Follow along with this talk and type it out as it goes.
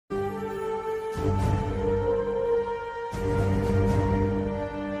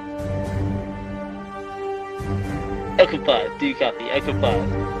Echo 5, do you copy? Echo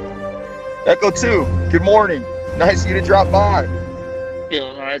 5. Echo 2, good morning. Nice of you to drop by.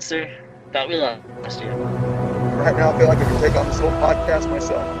 Feeling alright, sir? Thought we lost you. Right now, I feel like I can take on this whole podcast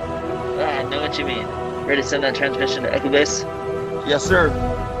myself. I know what you mean. Ready to send that transmission to Echo Base? Yes, sir.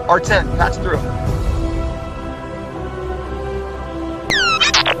 R10, patch through.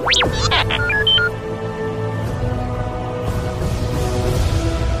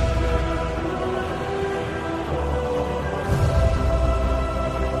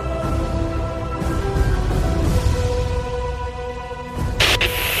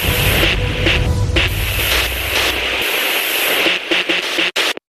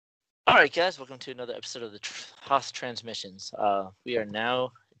 Alright guys, welcome to another episode of the Hoth Transmissions. We are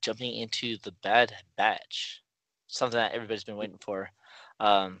now jumping into the Bad Batch. Something that everybody's been waiting for.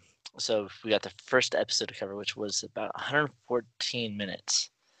 So we got the first episode to cover, which was about 114 minutes.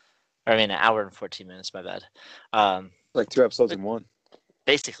 Or I mean, an hour and 14 minutes, my bad. Like 2 episodes in one.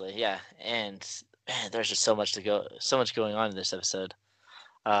 Basically, yeah. And man, there's just so much going on in this episode.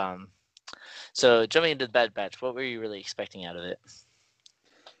 So jumping into the Bad Batch, what were you really expecting out of it?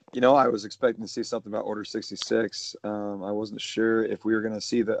 You know, I was expecting to see something about Order 66. I wasn't sure if we were going to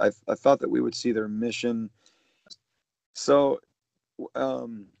see that. I thought that we would see their mission. So, at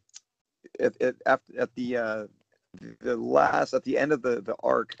the end of the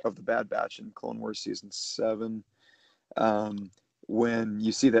arc of the Bad Batch in Clone Wars season 7, when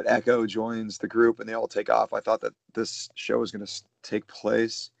you see that Echo joins the group and they all take off, I thought that this show was going to take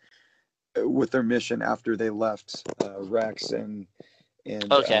place with their mission after they left Rex and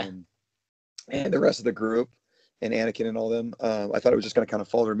the rest of the group and Anakin and all them. I thought it was just going to kind of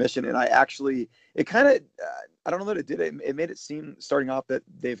follow their mission. And I don't know that it did. It made it seem starting off that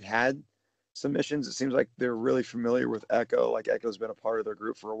they've had some missions. It seems like they're really familiar with Echo. Like Echo's been a part of their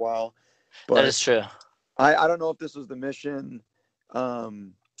group for a while. But that is true. I don't know if this was the mission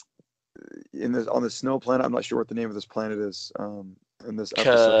on the snow planet. I'm not sure what the name of this planet is in this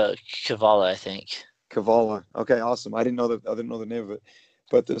episode. Kavala, I think. Kavala. Okay, awesome. I didn't know the name of it.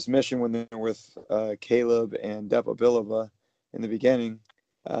 But this mission when they were with Caleb and Depa Bilova in the beginning,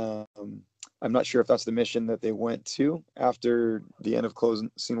 I'm not sure if that's the mission that they went to after the end of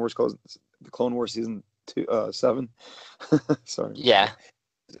the Clone Wars season 7. Sorry. Yeah.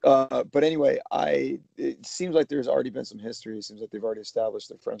 But anyway, it seems like there's already been some history. It seems like they've already established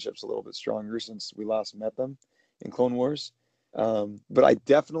their friendships a little bit stronger since we last met them in Clone Wars. But I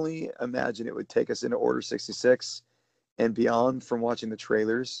definitely imagine it would take us into Order 66 and beyond from watching the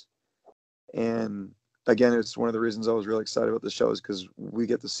trailers. And again, it's one of the reasons I was really excited about the show is because we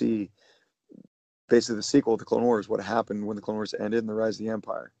get to see basically the sequel to Clone Wars, what happened when the Clone Wars ended and the rise of the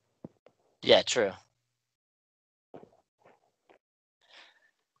Empire. Yeah, true.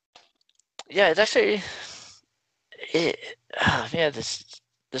 Yeah, it's actually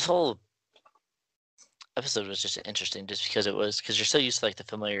this whole episode was just interesting just because you're so used to like the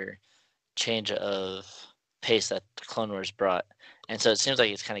familiar change of pace that the Clone Wars brought, and so it seems like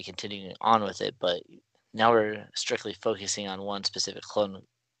it's kind of continuing on with it, but now we're strictly focusing on one specific clone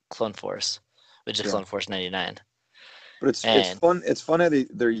force, which is Clone Force 99. But it's fun how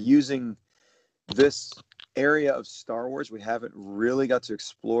they're using this area of Star Wars we haven't really got to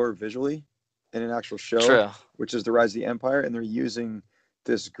explore visually in an actual show. True. Which is the rise of the Empire, and they're using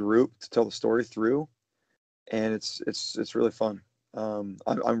this group to tell the story through, and it's really fun.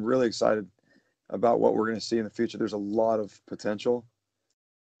 I'm really excited about what we're going to see in the future. There's a lot of potential.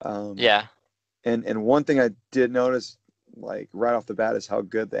 Yeah. And one thing I did notice, like right off the bat, is how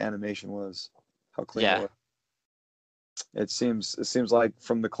good the animation was, how clean it was. It seems like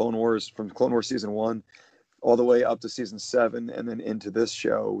from Clone Wars season 1, all the way up to season 7, and then into this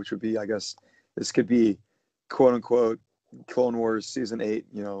show, which would be, I guess, this could be, quote unquote, Clone Wars season 8.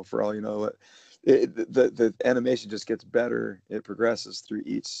 You know, for all you know, the animation just gets better. It progresses through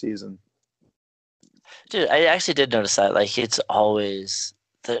each season. Dude, I actually did notice that. Like, it's always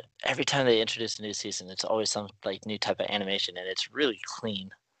every time they introduce a new season, it's always some like new type of animation, and it's really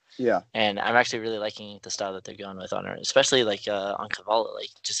clean. Yeah. And I'm actually really liking the style that they're going with on it, especially like on Kavala, like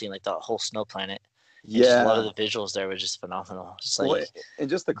just seeing like the whole snow planet. Yeah. Just a lot of the visuals there were just phenomenal. Just like, and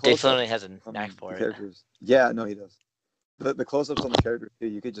just the close-ups. Dave Filoni has a knack for it. Characters. Yeah, no, he does. The close-ups on the characters too,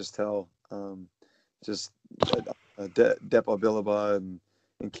 you could just tell. Just Depa Bilaba and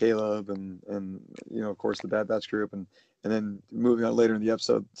Caleb and you know, of course, the Bad Batch group, and then moving on later in the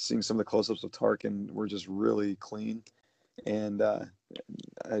episode, seeing some of the close-ups of Tarkin were just really clean, and I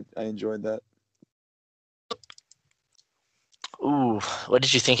enjoyed that. Ooh, what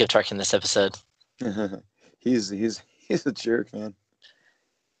did you think of Tarkin this episode? He's a jerk, man.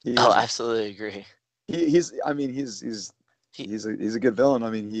 He Oh, is. absolutely agree. He's. I mean, he's He, he's a good villain. I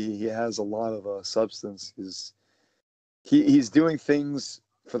mean, he has a lot of substance. He's doing things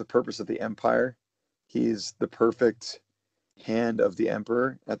for the purpose of the Empire. He's the perfect hand of the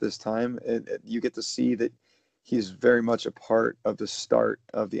Emperor at this time. You get to see that he's very much a part of the start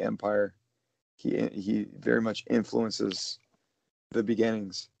of the Empire. He very much influences the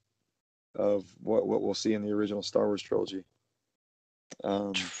beginnings of what we'll see in the original Star Wars trilogy.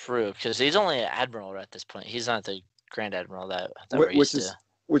 True, because he's only an admiral at this point. He's not the Grand Admiral that we're which used is to.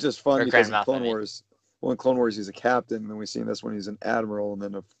 which is fun Or because Grand in Moff, I Clone mean. Wars, well, in Clone Wars he's a captain, and then we see in this one he's an admiral, and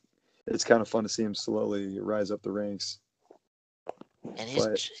then it's kind of fun to see him slowly rise up the ranks. And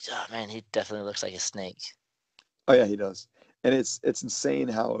But oh man, he definitely looks like a snake. oh yeah, he does, and it's insane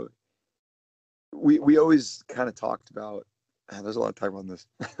how we always kind of talked about. There's a lot of time on this,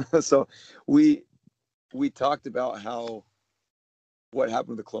 so we talked about how what happened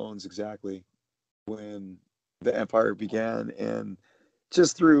to the clones exactly when the Empire began, and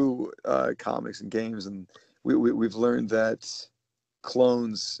just through comics and games, and we've learned that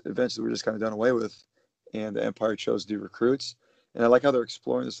clones eventually were just kind of done away with, and the Empire chose to do recruits. And I like how they're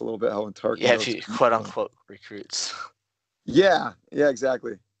exploring this a little bit, how when Tarkin Yeah, if notes, you quote unquote recruits. yeah,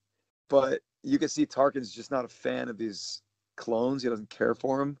 exactly. But you can see Tarkin's just not a fan of these clones. He doesn't care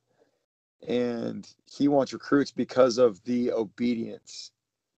for them, and he wants recruits because of the obedience,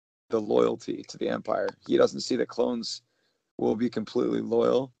 the loyalty to the Empire. He doesn't see that clones will be completely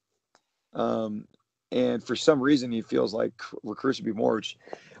loyal. Um, and for some reason, he feels like recruits should be more, which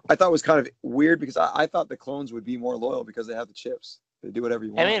I thought was kind of weird because I thought the clones would be more loyal because they have the chips. They do whatever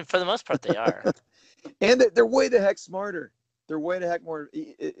you I want. mean, for the most part, they are. And they're way the heck smarter. They're way the heck more.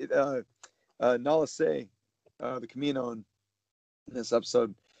 Nala Say, the Camino in this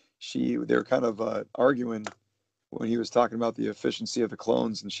episode, they were kind of arguing when he was talking about the efficiency of the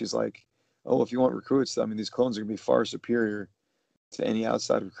clones, and she's like, "Oh, if you want recruits, I mean, these clones are gonna be far superior to any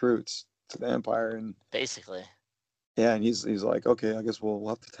outside recruits to the Empire." And Basically. yeah, and he's like, "Okay, I guess we'll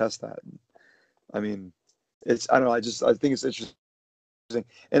have to test that." And, I mean, I don't know. I think it's interesting,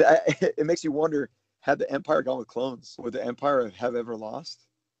 and it makes you wonder: had the Empire gone with clones, would the Empire have ever lost?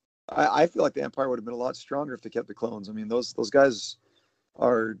 I feel like the Empire would have been a lot stronger if they kept the clones. I mean, those guys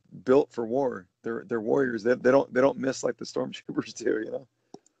are built for war. They're warriors. They don't miss like the stormtroopers do. You know.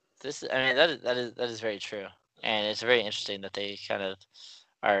 I mean, that is very true, and it's very interesting that they kind of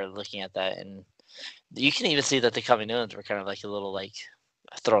are looking at that, and you can even see that the Kaminoans were kind of like a little like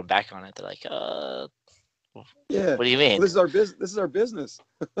throwing back on it. They're like, Yeah. what do you Well, mean? this is our business. This is our business.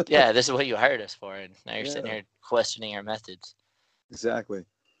 Yeah, this is what you hired us for, and now you're sitting Yeah. here questioning our methods. Exactly.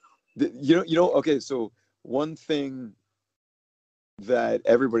 Okay. So one thing that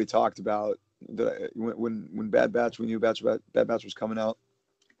everybody talked about that when Bad Batch, we knew Bad Batch was coming out,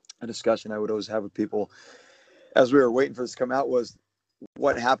 a discussion I would always have with people as we were waiting for this to come out was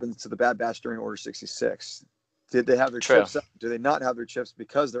what happens to the Bad Batch during Order 66. Did they have their True. chips? Do they not have their chips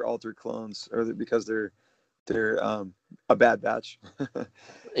because they're altered clones, or because they're a Bad Batch?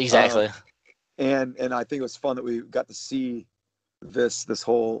 Exactly. And I think it was fun that we got to see this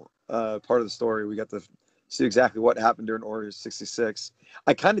whole part of the story. We got to see exactly what happened during Order 66.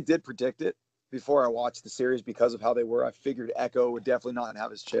 I kind of did predict it before I watched the series because of how they were. I figured Echo would definitely not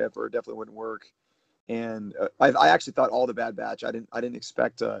have his chip, or it definitely wouldn't work. And I actually thought all the Bad Batch. I didn't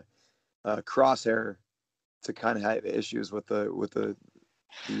expect Crosshair to kind of have issues with the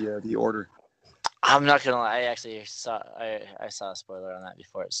Order. I'm not gonna lie. I actually I saw a spoiler on that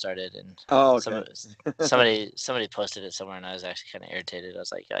before it started, and Oh, okay. somebody posted it somewhere, and I was actually kind of irritated. I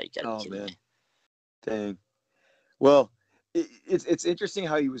was like, oh, you gotta be kidding me. Dang. Well, it's interesting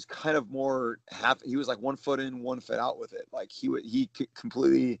how he was kind of more half. He was like 1 foot in, 1 foot out with it. Like he could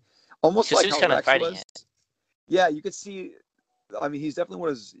completely, almost Because he like was how kind of Rex fighting was. it. Yeah, you could see. I mean, he's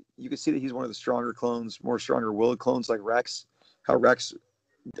definitely you could see that he's one of the stronger clones, more stronger willed clones like Rex. How Rex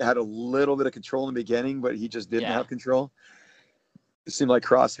had a little bit of control in the beginning, but he just didn't Yeah. have control. It seemed like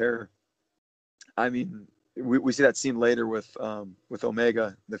Crosshair. I mean, we see that scene later with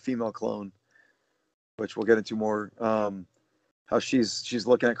Omega, the female clone, which we'll get into more. How she's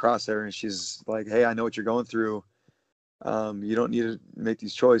looking at Crosshair and she's like, "Hey, I know what you're going through. You don't need to make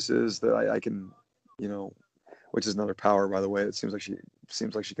these choices. That I can, you know." Which is another power, by the way. It seems like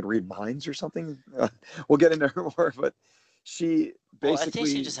she can read minds or something. We'll get into her more, but she Well, I think she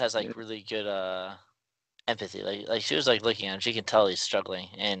basically, just has like really good empathy. Like she was like looking at him. She can tell he's struggling,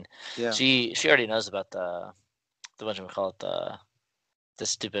 and yeah, she already knows about the what you call it, the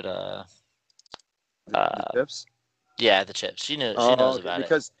stupid the chips. yeah, the chips. She Oh, knows okay. about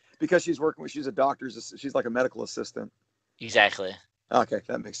it. because she's a doctor's. She's like a medical assistant. Exactly. Okay,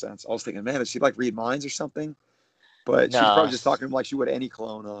 that makes sense. I was thinking, man, does she like read minds or something? But she's No. probably just talking to him like she would any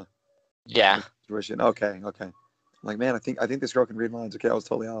clone. Yeah. Situation. Okay. I'm like, man, I think this girl can read minds. Okay, I was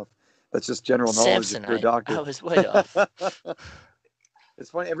totally off. That's just general knowledge if you're a Samsonite. I doctor. was way off. It's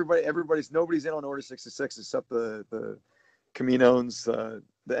funny. Nobody's in on Order 66 except the Kaminoans,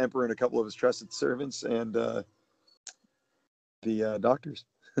 the Emperor, and a couple of his trusted servants, and the doctors.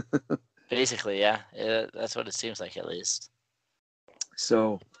 Basically, yeah. That's what it seems like, at least.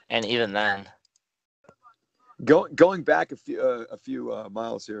 So, and even then, going back a few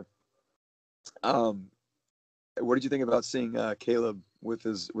miles here. What did you think about seeing Caleb with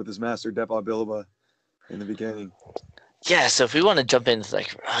his master Depa Bilba in the beginning? Yeah, so if we want to jump into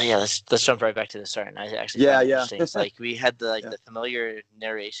let's jump right back to the start. And I actually Yeah, find it yeah. interesting. It's like we had the Yeah. the familiar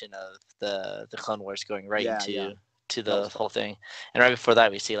narration of the Clone Wars going right Yeah, into yeah. to the whole thing, and right before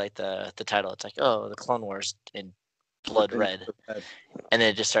that we see like the title. It's like, oh, the Clone Wars in blood red, and then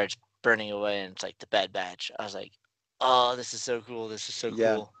it just starts burning away, and it's like the Bad Batch. I was like, oh, this is so cool. This is so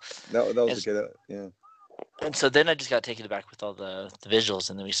Yeah. cool. That was a good yeah. And so then I just got taken aback with all the visuals,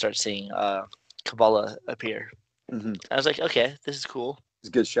 and then we start seeing Kabbalah appear. Mm-hmm. I was like, okay, this is cool. It's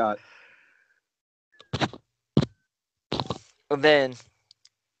a good shot. And then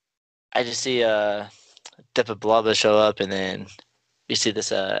I just see Depa Blaba show up, and then we see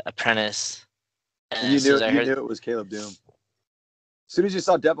this apprentice. And You knew it was Caleb Doom. As soon as you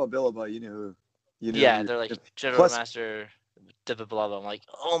saw Depa Bilba, you knew. Yeah, they're like General Master Depa Blaba. I'm like,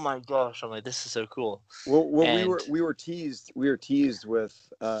 oh my gosh! I'm like, this is so cool. Well, we were teased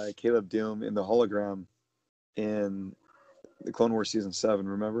with Caleb Doom in the hologram in the Clone Wars season 7.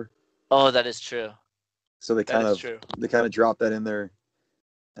 Remember? Oh, that is true. So they kind of dropped that in there.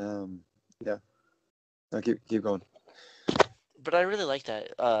 Yeah. No, keep going. But I really like that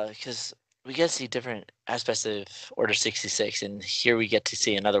because we get to see different aspects of Order 66, and here we get to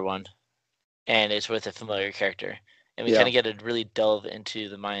see another one, and it's with a familiar character, and we kind of get to really delve into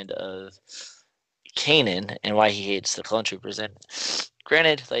the mind of Kanan and why he hates the clone troopers. And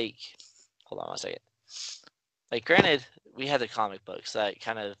granted, like, hold on one second. Like, granted, we had the comic books that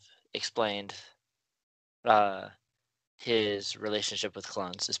kind of explained his relationship with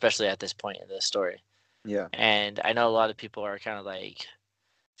clones, especially at this point in the story. Yeah. And I know a lot of people are kind of like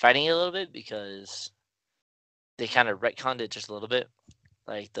fighting it a little bit because they kind of retconned it just a little bit.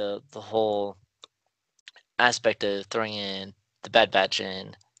 Like the whole aspect of throwing in the Bad Batch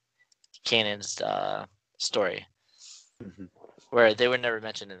in Kanan's story, Mm-hmm. where they were never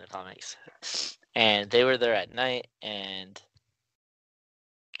mentioned in the comics. And they were there at night, and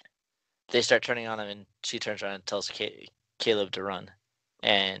they start turning on him, and she turns around and tells Caleb to run.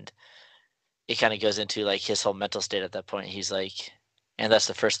 And it kind of goes into like his whole mental state at that point. He's like, and that's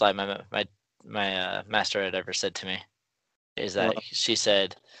the first line my master had ever said to me, is that she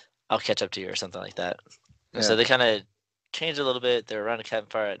said, "I'll catch up to you" or something like that. And so they kind of change a little bit. They're around a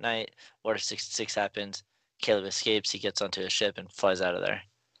campfire at night. Order 66 happens. Caleb escapes. He gets onto a ship and flies out of there.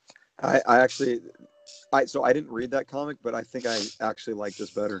 So I didn't read that comic, but I think I actually like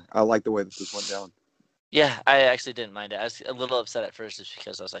this better. I like the way that this went down. Yeah, I actually didn't mind it. I was a little upset at first just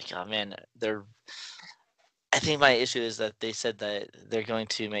because I was like, oh man, I think my issue is that they said that they're going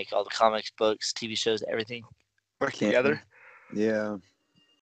to make all the comics, books, TV shows, everything work together. Yeah.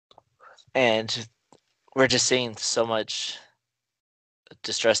 And we're just seeing so much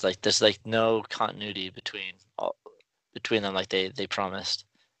distress. Like there's like no continuity between them, like they promised.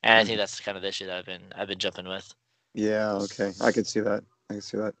 And I think that's kind of the issue that I've been jumping with. Yeah. Okay. I can see that.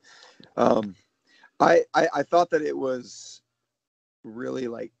 I thought that it was really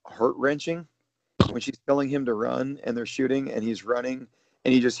like heart-wrenching when she's telling him to run and they're shooting and he's running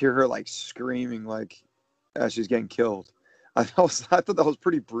and you just hear her like screaming like as she's getting killed. I thought that was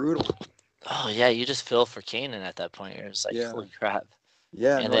pretty brutal. Oh yeah, you just feel for Kanan at that point. You're just like, holy crap.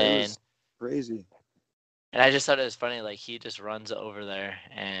 Yeah, and then it was crazy. And I just thought it was funny, like he just runs over there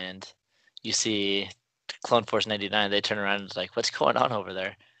and you see Clone Force 99, they turn around and it's like, what's going on over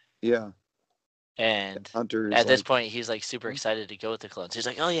there? Yeah. And at this point he's like super excited to go with the clones. He's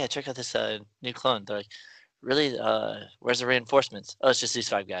like, oh yeah, check out this new clone. They're like, really? Where's the reinforcements? Oh, it's just these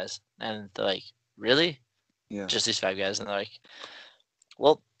 5 guys. And they're like, really? Yeah. Just these 5 guys. And they're like,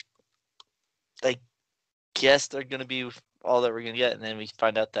 well, I guess they're gonna be all that we're gonna get. And then we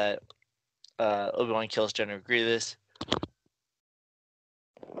find out that Obi-Wan kills General Grievous.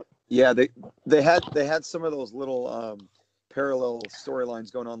 Yeah, they had some of those little parallel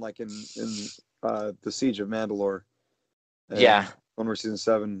storylines going on, like in the Siege of Mandalore. Yeah. When we're season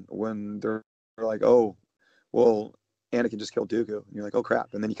 7, when they're like, oh, well, Anakin just killed Dooku, and you're like, oh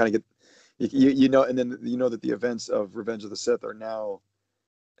crap, and then you kind of get you know, and then you know that the events of Revenge of the Sith are now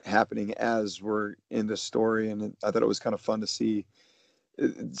happening as we're in this story, and I thought it was kind of fun to see.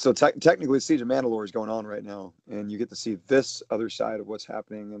 So technically, Siege of Mandalore is going on right now, and you get to see this other side of what's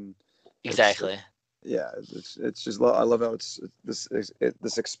happening, and Exactly. yeah, it's just I love how it's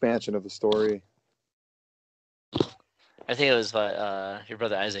this expansion of the story. I think it was your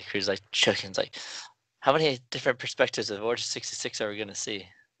brother Isaac who's like joking. It's like, how many different perspectives of Order 66 are we gonna see?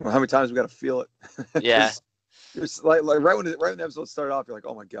 Well, how many times we got to feel it? Yeah. It's like right when the episode started off, you're like,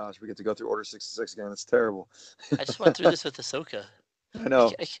 oh my gosh, we get to go through Order 66 again. It's terrible. I just went through this with Ahsoka. I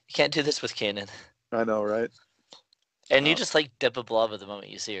know. I can't do this with Kanan. I know, right? And you just like Depa Blava the moment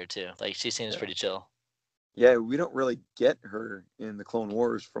you see her too. Like she seems pretty chill. Yeah, we don't really get her in the Clone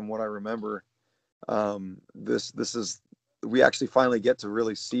Wars, from what I remember. This is we actually finally get to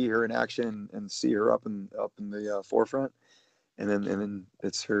really see her in action and see her up in the forefront, and then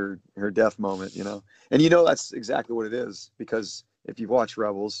it's her death moment, you know. And you know that's exactly what it is, because if you've watched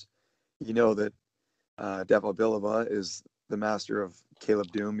Rebels, you know that Depa Billaba is the master of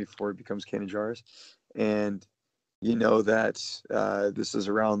Caleb Doom before he becomes Kanan Jarrus, and you know that this is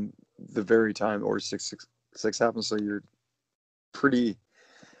around the very time Order 666 happens, so you're pretty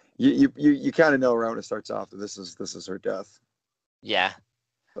you kind of know around when it starts off that this is her death. Yeah.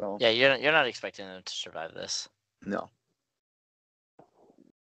 So, yeah, you're not expecting them to survive this. No.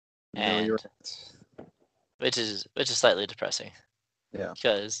 And no, you're right. which is slightly depressing. Yeah.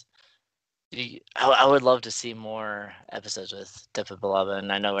 Because I would love to see more episodes with Depa Billaba,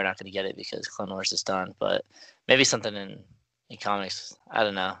 and I know we're not going to get it because Clone Wars is done, but maybe something in comics. I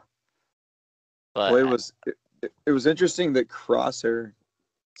don't know. But Well, it was interesting that Crosshair,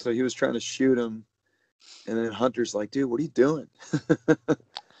 so he was trying to shoot him, and then Hunter's like, dude, what are you doing?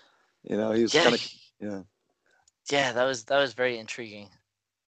 You know, he was kind of yeah, that was very intriguing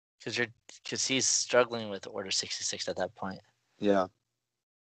because he's struggling with Order 66 at that point. Yeah.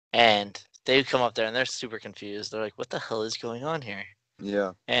 And they come up there and they're super confused. They're like, what the hell is going on here?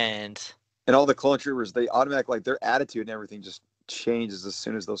 Yeah. And all the clone troopers, they automatically, like, their attitude and everything just changes as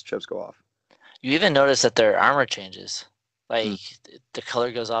soon as those chips go off. You even notice that their armor changes. Like the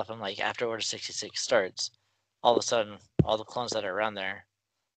color goes off, and like after Order 66 starts, all of a sudden all the clones that are around there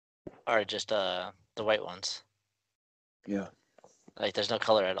are just the white ones. Yeah. Like there's no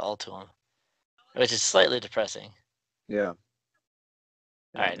color at all to them, which is slightly depressing. Yeah.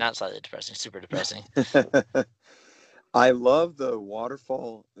 All right, not slightly depressing, super depressing. I love the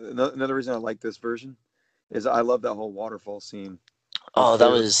waterfall. Another reason I like this version is I love that whole waterfall scene. Oh, that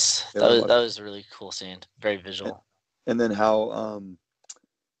was a really cool scene. Very visual. And then how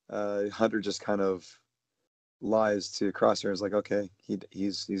Hunter just kind of lies to Crosshair. Is like, okay,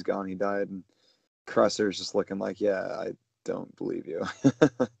 he's gone, he died, and Crosshair's just looking like, yeah, I don't believe you.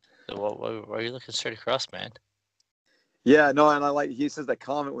 So why are you looking straight across, man? Yeah, no, and I like he says that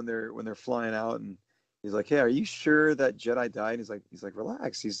comment when they're flying out, and he's like, hey, are you sure that Jedi died? And he's like,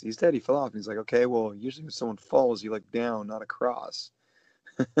 relax, he's dead, he fell off. And he's like, okay, well, usually when someone falls, you look down, not across.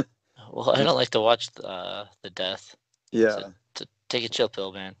 Well, I don't like to watch the death. Yeah. To take a chill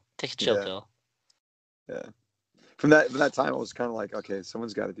pill, man. Take a chill pill. Yeah. From that time, I was kind of like, okay,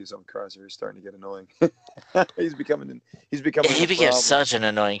 someone's got to do something. Crosshair is starting to get annoying. He's becoming. Yeah, he became such an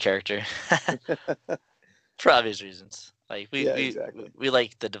annoying character. For obvious reasons. Like we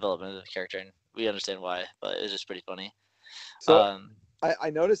like the development of the character and we understand why, but it's just pretty funny. So I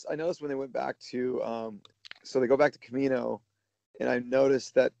noticed when they went back to so they go back to Camino, and I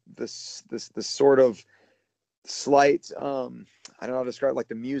noticed that this sort of slight I don't know how to describe it, like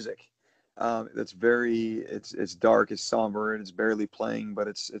the music. That's very it's dark, it's somber, and it's barely playing, but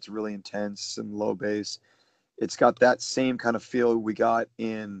it's really intense and low bass. It's got that same kind of feel we got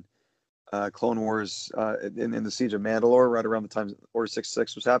in Clone Wars in the Siege of Mandalore, right around the time Order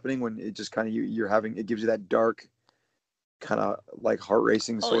 66 was happening, when it just kind of you're having, it gives you that dark kind of like heart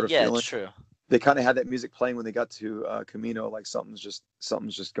racing sort of feeling. It's true. They kind of had that music playing when they got to Camino, like something's just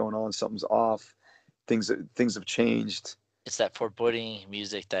going on, something's off, things have changed. It's that foreboding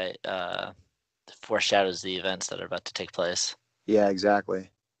music that foreshadows the events that are about to take place. Yeah,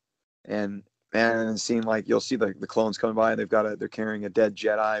 exactly. And man, it seemed like you'll see the clones coming by, and they're carrying a dead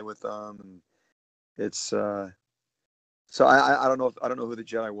Jedi with them, and it's so I don't know who the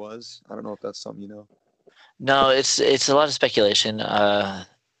Jedi was. I don't know if that's something you know. No, it's a lot of speculation.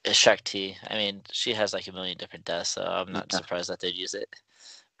 Shakti. I mean, she has like a million different deaths, so I'm not surprised that they'd use it.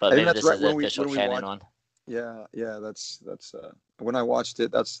 But maybe this is the official canon one. Yeah, that's when I watched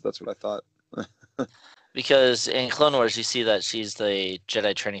it, that's what I thought. Because in Clone Wars, you see that she's the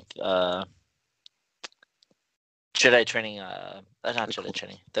Jedi training Jedi training, not The Jedi clone.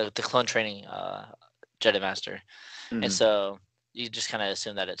 training, the clone training, Jedi Master, and Hmm. so you just kind of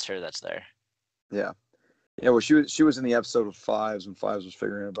assume that it's her that's there. Yeah. Yeah, well, she was in the episode of Fives when Fives was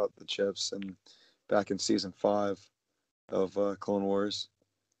figuring out about the chips, and back in season 5 of Clone Wars.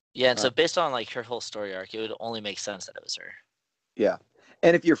 Yeah, and Uh, so based on like her whole story arc, it would only make sense that it was her. yeah,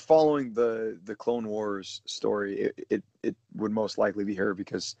 and if you're following the Clone Wars story, it would most likely be her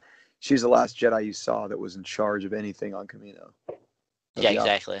because she's the last Jedi you saw that was in charge of anything on Kamino. Of Yeah, the op-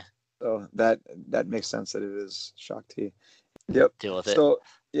 exactly. so that makes sense that it is Shakti. Yep. Deal with it. So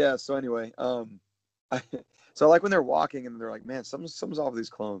yeah. So anyway, I, so I like when they're walking and they're like, man, something's off with these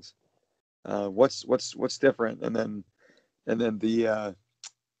clones. What's different? And then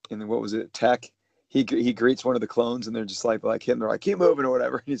what was it? Tech. He greets one of the clones and they're just like him. They're like, keep moving or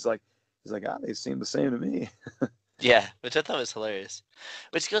whatever. And he's like, they seem the same to me. Yeah, which I thought was hilarious.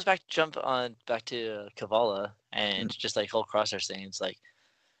 Which goes back to Kavala and just like whole crosshair scenes. Like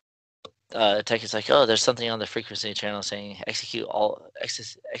Tech is like, oh, there's something on the frequency channel saying execute Oh,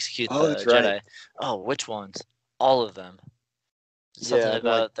 the that's right. Jedi. Oh, which ones? All of them. Something Yeah,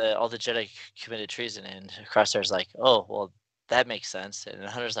 they're like, about all the Jedi committed treason, and Crosshair's like, oh, well, that makes sense, and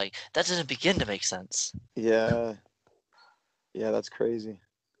Hunter's like, that doesn't begin to make sense. yeah, yeah, that's crazy.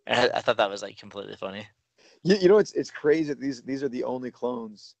 And I thought that was like completely funny. It's crazy that these are the only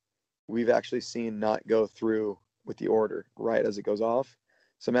clones we've actually seen not go through with the order right as it goes off.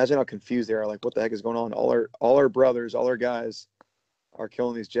 So imagine how confused they are. Like, what the heck is going on? All our brothers, all our guys are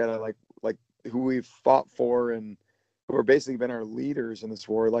killing these Jedi, like who we've fought for and who are basically been our leaders in this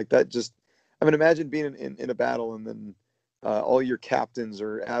war. Like that, just I mean, imagine being in a battle and then all your captains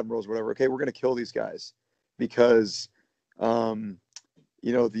or admirals, whatever. Okay, we're gonna kill these guys because um,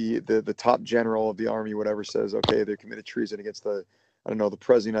 the top general of the army, whatever, says, okay, they committed treason against I don't know, the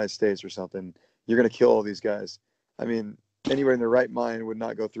president of the United States or something. You're going to kill all these guys. I mean, anybody in their right mind would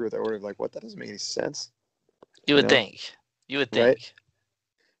not go through with that order. Like, what? That doesn't make any sense, You you would know? think. You would Right? think.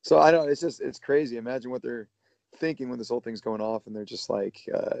 So I don't. It's crazy. Imagine what they're thinking when this whole thing's going off, and they're just like,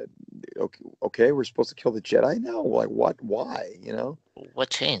 okay, we're supposed to kill the Jedi now. Like, what? Why? What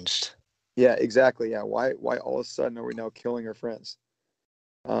changed? Yeah, exactly. Yeah, why all of a sudden are we now killing our friends?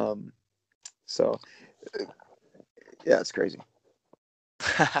 Um, so yeah, it's crazy.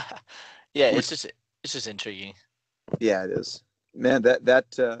 Yeah, Which it's just intriguing. Yeah, it is. Man, that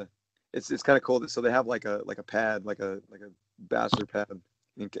it's kind of cool. So they have like a pad, like a bachelor pad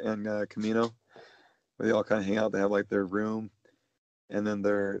in Camino, where they all kind of hang out. They have like their room, and then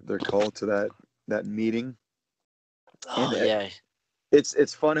they're called to that meeting. And Oh yeah.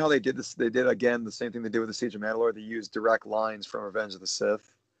 it's fun how they did this. They did again the same thing they did with the Siege of Mandalore. They used direct lines from Revenge of the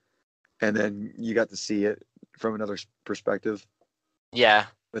Sith, and then you got to see it from another perspective. Yeah.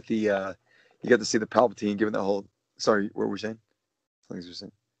 With you got to see the Palpatine giving that whole. Sorry, what were we saying? Things we're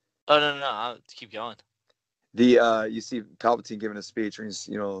saying. Oh no, I'll keep going. You see Palpatine giving a speech and he's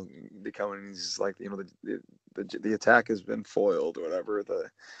becoming he's like the attack has been foiled or whatever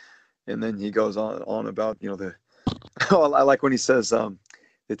and then he goes on about the I like when he says the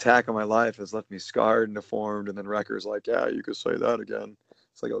attack on my life has left me scarred and deformed, and then Wrecker's like, yeah, you could say that again.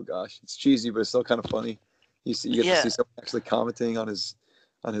 It's like, oh gosh, it's cheesy but it's still kind of funny. You get to Yeah. see someone actually commenting on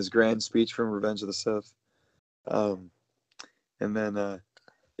his grand speech from Revenge of the Sith. um and then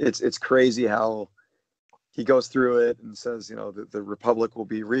it's crazy how he goes through it and says, the Republic will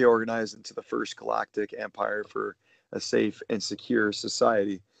be reorganized into the first galactic empire for a safe and secure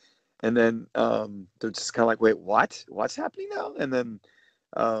society. And then they're just kind of like, wait, what? What's happening now? And then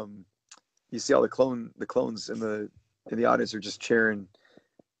um, you see all the clones in the audience are just cheering.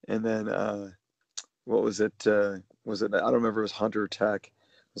 And then what was it? Was it? I don't remember. It was Hunter Tech.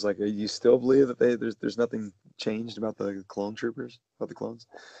 It was like, you still believe that there's nothing changed about the clone troopers, about the clones?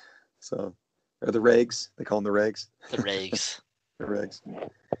 So, or the regs? They call them the regs. The Regs. The regs.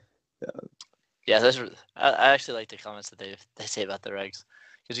 Yeah, I actually like the comments that they say about the regs,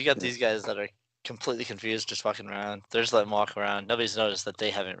 because you got Yeah. these guys that are completely confused, just walking around. They're just letting them walk around. Nobody's noticed that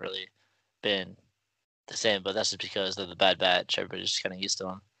they haven't really been the same, but that's just because they're the Bad Batch. Everybody's just kind of used to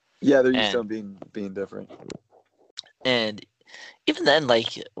them. Yeah, they're used to And them being different. and even then, like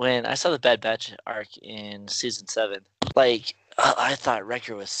when I saw the Bad Batch arc in season 7, like I thought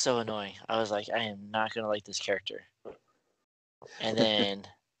Wrecker was so annoying. I was like, I am not gonna like this character. And then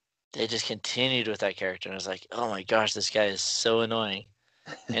they just continued with that character, and I was like, oh my gosh, this guy is so annoying.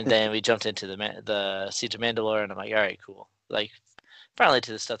 And then we jumped into the Siege of Mandalore, and I'm like, all right, cool. Like finally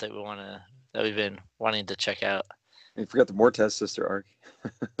to the stuff that we've been wanting to check out. You forgot the Mortez sister arc.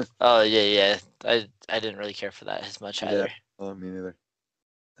 Oh yeah. I didn't really care for that as much Yeah, either. me neither.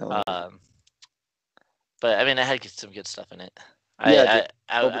 Hell no. Um, But I mean, it had some good stuff in it. Yeah,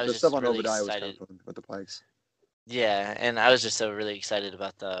 I was the stuff just on really Obadiah was kind excited. of fun with the Pikes. Yeah, and I was just so really excited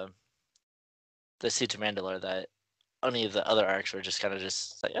about the Siege of Mandalore that any of the other arcs were just kind of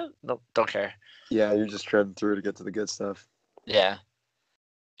just like, oh, no, don't care. Yeah, you're just treading through to get to the good stuff. Yeah,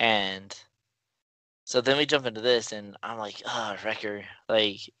 and so then we jump into this, and I'm like, oh, Wrecker,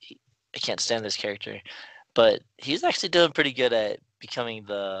 like I can't stand this character, but he's actually doing pretty good at becoming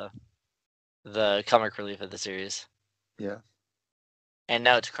the comic relief of the series. Yeah. And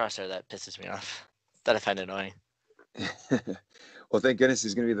now it's Crosshair that pisses me off, that I find annoying. Well, thank goodness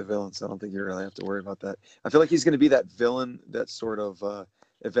he's going to be the villain, so I don't think you really have to worry about that. I feel like he's going to be that villain that sort of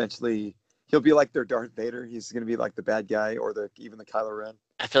eventually he'll be like their Darth Vader. He's going to be like the bad guy or even the Kylo Ren.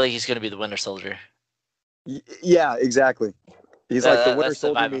 I feel like he's going to be the Winter Soldier. Yeah, exactly. He's like the Winter That's the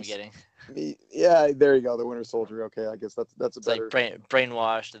Soldier vibe I'm meets getting. me. Yeah, there you go, the Winter Soldier. Okay, I guess that's a It's like better.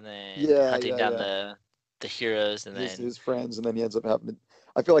 brainwashed, and then Yeah, hunting yeah, down yeah. the heroes, and then His friends, and then he ends up having.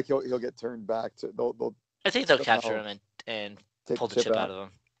 I feel like he'll get turned back to. They'll I think they'll capture somehow him and take pull the the chip chip out out. of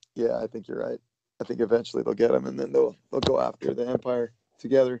him. Yeah, I think you're right. I think eventually they'll get him, and then they'll go after the Empire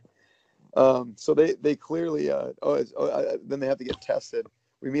together. So they clearly then they have to get tested.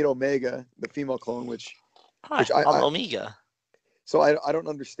 We meet Omega, the female clone, Hi, which I'm Omega. so I don't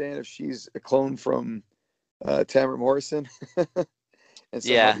understand if she's a clone from Tamara Morrison and somehow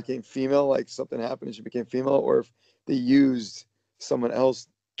Yeah, became female, like something happened and she became female, or if they used someone else.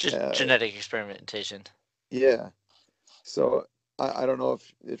 just genetic experimentation. Yeah. So I don't know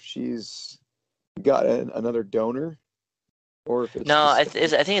if she's got another donor or if it's No, the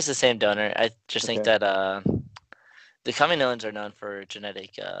same. I think it's the same donor. I just think Okay. that the Kaminoans are known for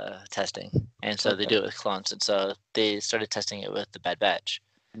genetic testing, and so they Okay. do it with clones. And so they started testing it with the Bad Batch,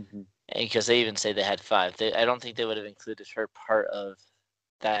 Hmm. because they even say they had five. I don't think they would have included her part of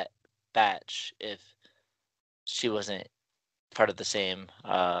that batch if she wasn't part of the same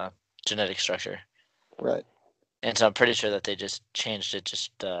genetic structure. Right. And so I'm pretty sure that they just changed it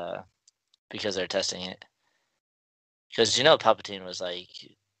just because they're testing it. Because Palpatine was like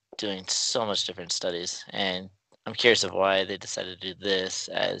doing so much different studies, and I'm curious of why they decided to do this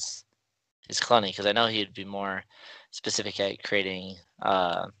as his cloning. Because I know he'd be more specific at creating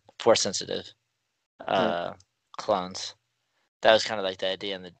force sensitive Right. uh, clones. That was kind of like the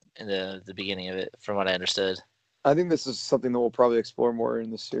idea in the beginning of it, from what I understood. I think this is something that we'll probably explore more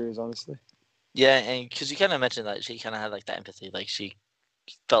in this series, honestly. Yeah, and because you kind of mentioned that she kind of had like that empathy, like she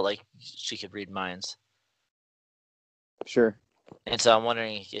felt like she could read minds. Sure. And so I'm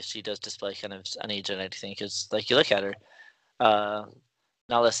wondering if she does display kind of any genetic thing, because like you look at her, uh,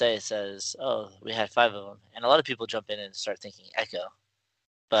 now let's say it says, "Oh, we had five of them," and a lot of people jump in and start thinking Echo,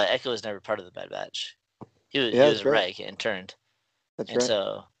 but Echo was never part of the Bad Batch. Yeah, He was that's a right. reg and turned, That's and right.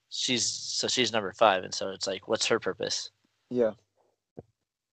 so she's number five, and so it's like, what's her purpose? Yeah.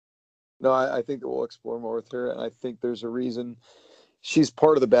 No, I think that we'll explore more with her, and I think there's a reason she's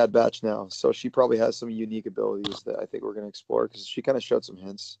part of the Bad Batch now, so she probably has some unique abilities that I think we're going to explore because she kind of showed some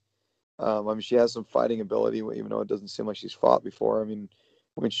hints. I mean, she has some fighting ability, even though it doesn't seem like she's fought before. I mean,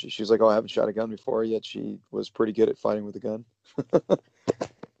 when she's like, "Oh, I haven't shot a gun before," yet she was pretty good at fighting with a gun.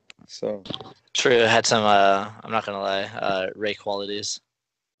 So, True, had some. I'm not gonna lie, Ray qualities.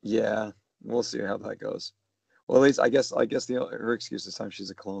 yeah, we'll see how that goes. Well, at least I guess her excuse this time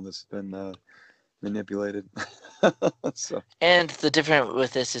she's a clone that's been manipulated. So And the different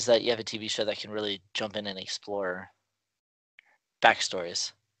with this is that you have a TV show that can really jump in and explore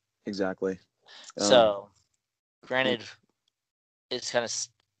backstories. exactly. Um, So, granted, it's kind of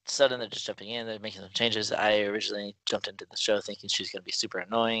sudden. They're just jumping in. They're making some changes. I originally jumped into the show thinking she's going to be super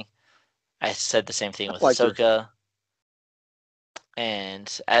annoying. I said the same thing I with liked her. Ahsoka.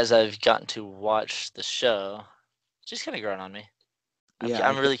 And as I've gotten to watch the show, she's kind of grown on me. Yeah, I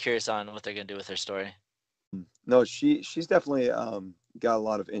I'm think really curious on what they're going to do with her story. no, she's definitely got a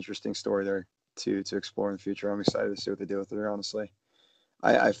lot of interesting story there to explore in the future. I'm excited to see what they do with her. Honestly,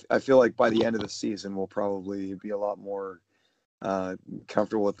 I feel like by the end of the season we'll probably be a lot more uh,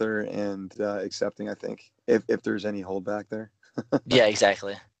 comfortable with her and accepting. I think if there's any holdback there. Yeah,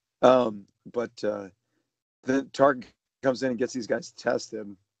 exactly. But then Tark comes in and gets these guys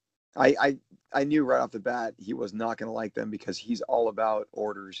tested. I, I I knew right off the bat he was not going to like them because he's all about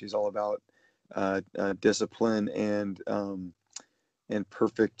orders. He's all about discipline and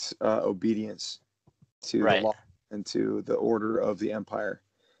perfect obedience to the Right. law and to the order of the empire.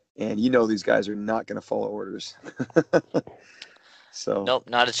 And these guys are not going to follow orders. so Nope,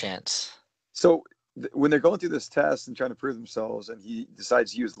 not a chance. so when they're going through this test and trying to prove themselves, and he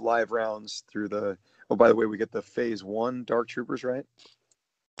decides to use live rounds through the. Oh, by the way, we get the phase 1 Dark Troopers, right?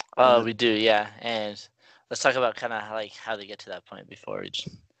 And then We do, yeah. And let's talk about kind of like how they get to that point before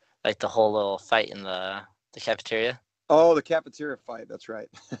like the whole little fight in the cafeteria. Oh, the cafeteria fight. That's right.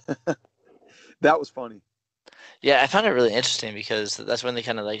 That was funny. Yeah, I found it really interesting because that's when they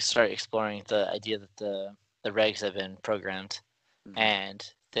kind of like start exploring the idea that the regs have been programmed, Mhm.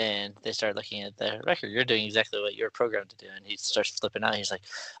 and then they start looking at the record. You're doing exactly what you're programmed to do, and he starts flipping out. He's like,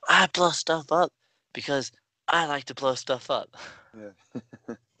 "I blow stuff up because I like to blow stuff up." Yeah.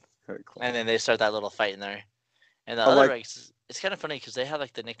 Very clever. And then they start that little fight in there. And the I other like. regs, it's kind of funny because they have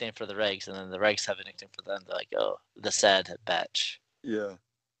like the nickname for the regs, and then the regs have a nickname for them. They're like, "Oh, the sad batch." Yeah.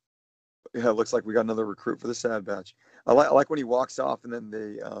 Yeah. It looks like we got another recruit for the Sad Batch. I like when he walks off and then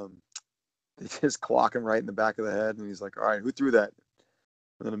they just clock him right in the back of the head, and he's like, "All right, who threw that?"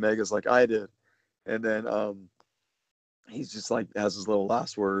 And then Omega's like, "I did." And then he's just like has his little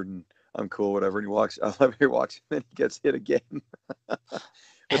last word, and I'm cool, whatever. And he walks. I love he walks, and then he gets hit again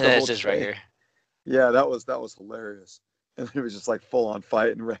And with the then whole it's just tray. Wrecker. Yeah, that was hilarious. And it was just like full on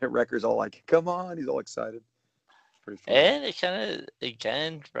fight, and Wrecker's all like, "Come on!" He's all excited. It's pretty funny. And it kind of,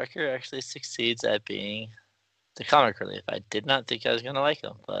 again, Wrecker actually succeeds at being the comic relief. I did not think I was going to like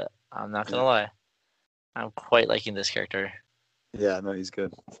him, but I'm not going to Yeah, lie. I'm quite liking this character. yeah, no, he's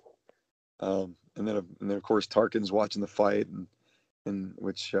good. And then of course Tarkin's watching the fight, and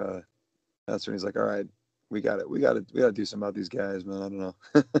which that's when he's like, "All right, we got to do something about these guys, man. I don't know."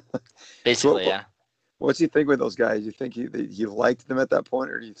 So Basically, yeah. what's he think with those guys? You think he liked them at that point,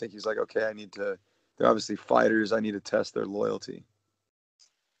 or do you think he's like, okay, I need to? They're obviously fighters. I need to test their loyalty.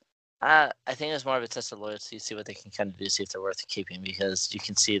 I think it's more of a test of loyalty, see what they can kind of do, see if they're worth keeping, because you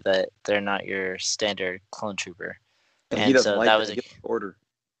can see that they're not your standard clone trooper. And he And doesn't so like that that. was He a, gets the order.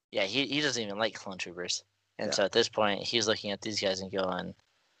 yeah, he doesn't even like clone troopers. And Yeah, so at this point, he's looking at these guys and going,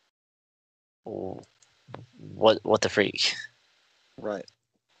 what the freak? right.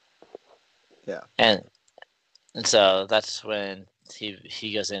 Yeah, And and so that's when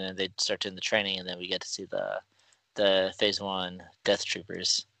he goes in and they start doing the training, and then we get to see the phase 1 death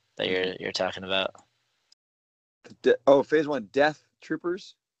troopers that mm-hmm. you're talking about. Phase one, Death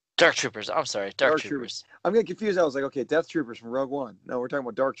Troopers. Dark troopers. I'm sorry, dark Dark Troopers. troopers. I'm getting confused. I was like, okay, Death Troopers from Rogue One. No, we're talking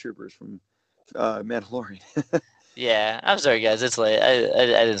about Dark Troopers from Mandalorian. Yeah, I'm sorry, guys. It's late.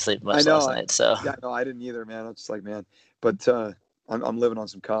 I didn't sleep I much know. last night, so Yeah, no, I didn't either, man. I'm just like, man, but I'm living on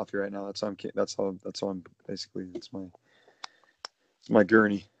some coffee right now. That's all I'm basically. It's my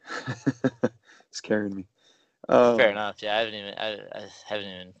gurney. It's carrying me. fair Um, enough. Yeah, I haven't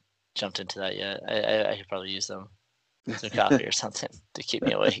even jumped into that yet. I could probably use some coffee or something to keep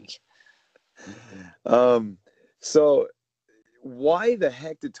me awake. um, so why the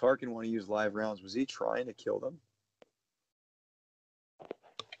heck did Tarkin want to use live rounds? Was he trying to kill them?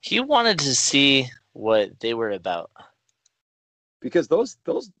 He wanted to see what they were about. Because those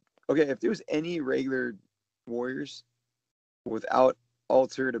okay, if there was any regular warriors without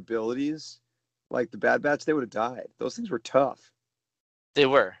altered abilities, like the Bad Batch, they would have died. Those things were tough, They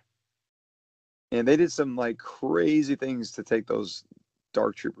were. and they did some like crazy things to take those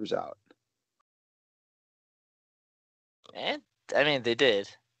Dark Troopers out. And I mean, they did.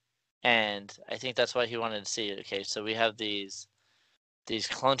 And I think that's why he wanted to see it. Okay, so we have these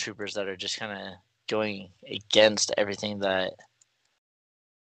clone troopers that are just kind of going against everything that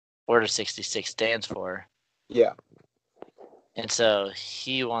Order 66 stands for. Yeah, And so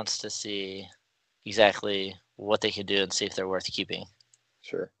he wants to see exactly what they can do and see if they're worth keeping.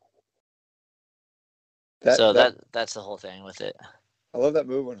 sure. So That that's the whole thing with it. I love that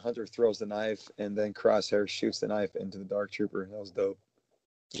move when Hunter throws the knife and then Crosshair shoots the knife into the Dark Trooper. That was dope.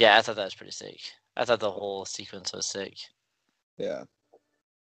 Yeah, I thought that was pretty sick. I thought the whole sequence was sick. Yeah.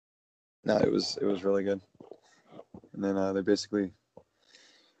 No, it was really good. And then they basically,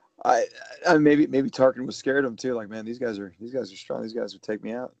 I maybe Tarkin was scared of him too. Like, man, these guys are strong. These guys would take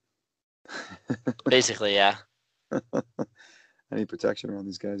me out. Basically, yeah. I need protection around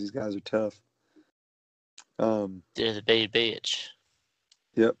these guys. These guys are tough. They're the bait bitch.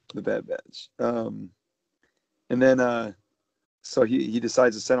 Yep, the Bad Batch. And then so he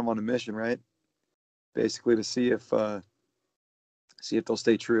decides to send them on a mission, right? Basically to see if they'll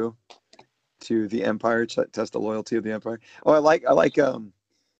stay true to the Empire, test the loyalty of the Empire. Oh, I like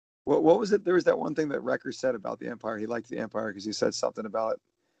what was it? There was that one thing that Wrecker said about the Empire. He liked the Empire because he said something about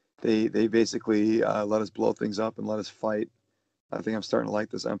they basically let us blow things up and let us fight. I think I'm starting to like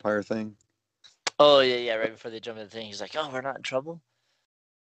this Empire thing. Oh yeah. Right before they jump in the thing, he's like, "Oh, we're not in trouble."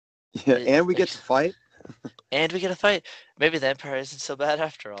 Yeah, and we get to fight. And we get a fight. Maybe the Empire isn't so bad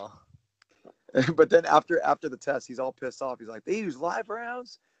after all. But then after the test, he's all pissed off. He's like, they use live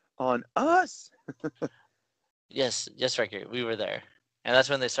rounds on us. Yes, Riker, we were there. And that's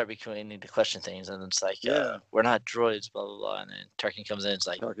when they start beginning to question things, and it's like, Yeah. we're not droids, blah blah blah. And then Tarkin comes in, it's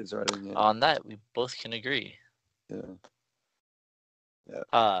like, Tarkin's writing. Yeah. on that we both can agree. Yeah. Yeah.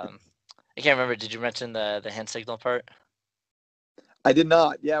 I can't remember. Did you mention the hand signal part? I did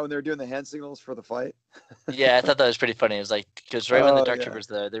not. Yeah, when they were doing the hand signals for the fight. Yeah, I thought that was pretty funny. It was like, because right when the Oh Dark yeah. Troopers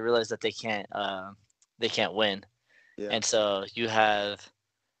there, they realize that they can't win, Yeah. and so you have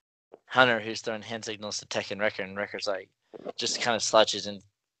Hunter who's throwing hand signals to Tech and Wrecker, and Wrecker's like, just kind of slouches and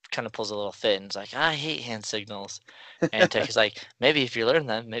kind of pulls a little fit, and is like, I hate hand signals, and Tech is like, maybe if you learn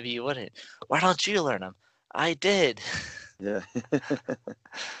them, maybe you wouldn't. Why don't you learn them? I did. Yeah.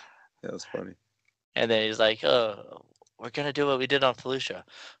 That was funny. And then he's like, oh, we're gonna do what we did on Felucia.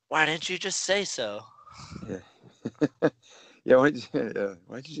 Why didn't you just say so? Yeah. Yeah.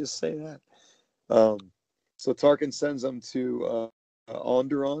 Why'd you just say that? So Tarkin sends them to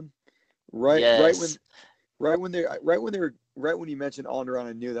Onderon. Yes. Right when you mentioned Onderon,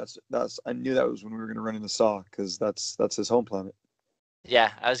 I knew that was when we were gonna run into Saw, because that's his home planet.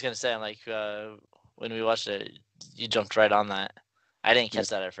 Yeah, I was gonna say, I'm like, when we watched it, you jumped right on that. I didn't Yeah. catch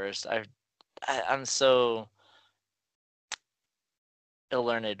that at first. I'm so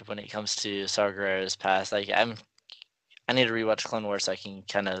ill-learned when it comes to Saw Gerrera's past. Like, I need to rewatch Clone Wars so I can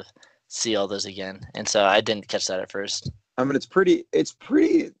kind of see all those again. And so I didn't catch that at first. I mean, it's pretty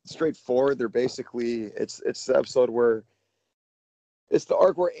straightforward. They're basically it's the episode where it's the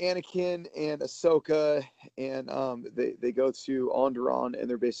arc where Anakin and Ahsoka and they go to Onderon, and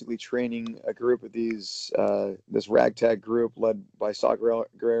they're basically training a group of these this ragtag group led by Saw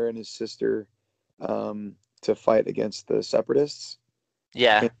Gerrera and his sister to fight against the Separatists.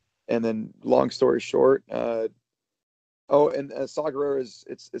 Yeah. And then, long story short, and Saw Gerrera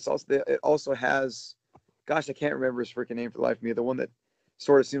it also has, gosh, I can't remember his freaking name for the life of me. The one that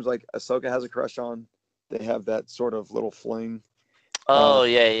sort of seems like Ahsoka has a crush on. They have that sort of little fling. Oh,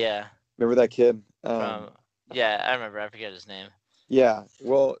 yeah. Remember that kid? Yeah, I remember. I forget his name. Yeah.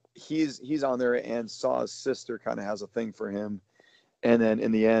 Well, he's on there, and Saw's sister kind of has a thing for him, and then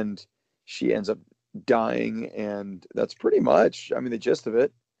in the end, she ends up dying, and that's pretty much, I mean, the gist of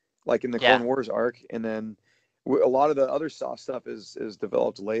it. Like in the Yeah. Clone Wars arc, and then a lot of the other Saw stuff is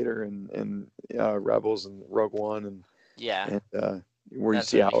developed later in Rebels and Rogue One, Yeah. and where you That's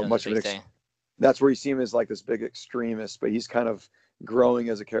see when it how becomes a much of big an thing. that's where you see him as like this big extremist, but he's kind of growing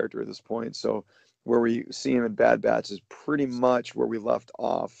as a character at this point. So where we see him in Bad Batch is pretty much where we left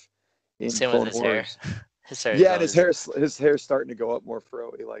off in Same with Clone his hair. Wars. His hair is Yeah, and always. his hair's starting to go up more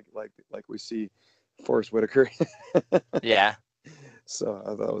froey, like we see Forrest Whitaker. Yeah. So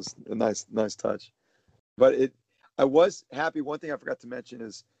I thought it was a nice touch. But I was happy. One thing I forgot to mention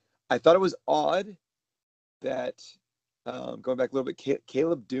is I thought it was odd that going back a little bit,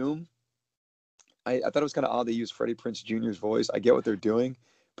 Caleb Doom. I thought it was kind of odd they used Freddie Prinze Jr.'s voice. I get what they're doing,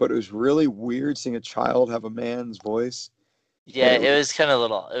 but it was really weird seeing a child have a man's voice. Yeah, And it was kind of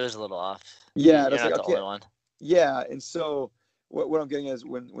It was a little off. yeah, and I You're was like, not the okay, only one. yeah. And so what I'm getting is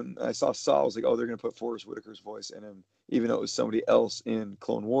when I saw Saw, I was like, oh, they're gonna put Forrest Whitaker's voice in him, even though it was somebody else in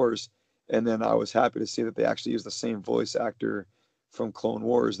Clone Wars. And then I was happy to see that they actually used the same voice actor from Clone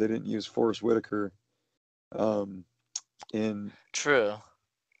Wars. They didn't use Forrest Whitaker um, in. True.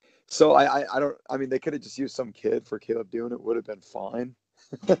 So I don't. I mean, they could have just used some kid for Caleb Dune. It would have been fine.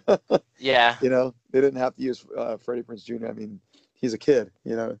 Yeah. They didn't have to use Freddie Prinze Jr. I mean, he's a kid.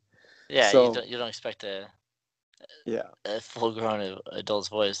 Yeah, So you don't expect yeah, a full-grown adult's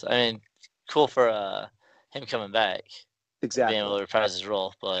voice. I mean, cool for him coming back, being able exactly. to reprise his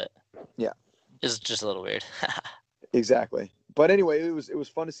role, but Yeah, it's just a little weird. exactly. But anyway, it was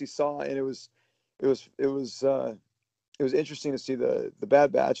fun to see Saw, and it was it was uh, it was interesting to see the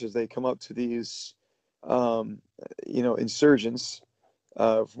Bad Batch as they come up to these um, insurgents,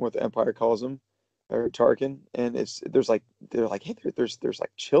 from what the Empire calls them, or Tarkin, and they're like, hey, there's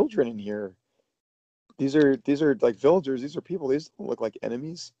like children in here. These are like villagers. These are people. These don't look like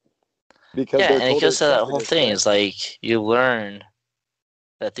enemies, because Yeah, they're and it totally goes to that obsessed, like whole I thing. said. Is like you learn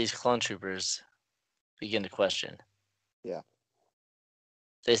that these clone troopers begin to question. Yeah,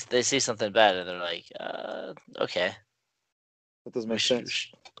 They see something bad and they're like, okay, that doesn't we make should.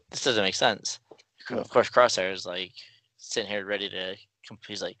 sense. This doesn't make sense. No. Of course, Crosshair is like sitting here ready to.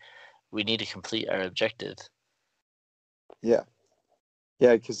 He's like, we need to complete our objective. Yeah,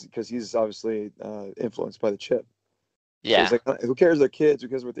 yeah, because he's obviously influenced by the chip. So he's Yeah, like, who cares they're kids? Who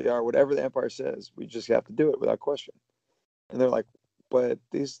cares what they are? Whatever the Empire says, we just have to do it without question. And they're like, but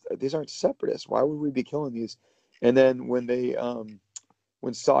these aren't separatists. Why would we be killing these? And then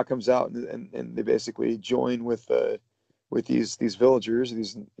when Saw comes out, and they basically join with these villagers,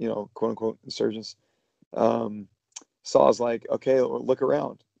 these quote unquote insurgents, um, Saw's like, okay, look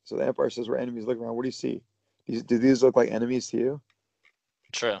around. So the Empire says, we're enemies. Look around. What do you see? Do these look like enemies to you?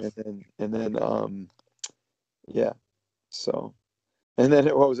 True. And then, yeah. So, and then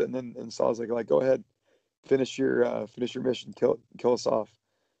what was it? And Saw's like, go ahead, finish your mission, kill us off,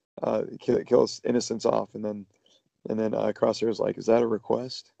 kill us innocents off, and then Crosshair's like, is that a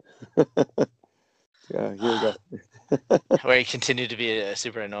request? Yeah, here we go. Where he continued to be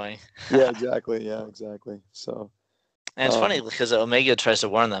super annoying. Yeah, exactly. Yeah, exactly. So, And it's funny because Omega tries to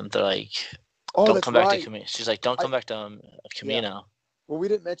warn them. They're like, oh, "Don't that's come back to right. Camino." She's like, "Don't I come back to Yeah. Camino." Well, we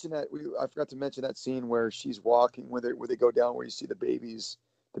didn't mention that. I forgot to mention that scene where she's walking, where they go down, where you see the babies,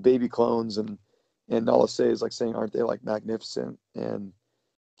 the baby clones, and all say is like saying, "Aren't they like magnificent?" And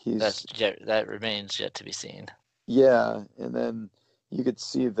he's That remains yet to be seen. yeah, and then you could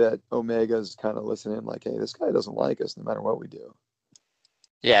see that Omega's kind of listening, like, "Hey, this guy doesn't like us, no matter what we do."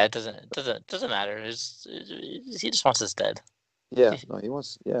 Yeah, it doesn't matter. He just wants us dead. Yeah, no, he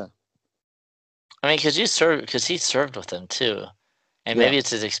wants. Yeah, I mean, because he served with them too, and yeah, maybe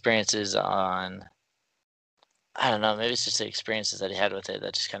it's his experiences on. I don't know. Maybe it's just the experiences that he had with it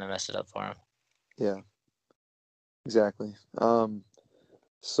that just kind of messed it up for him. yeah, exactly.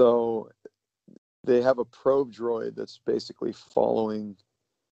 So they have a probe droid that's basically following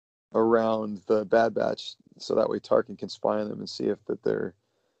around the Bad Batch, so that way Tarkin can spy on them and see if that they're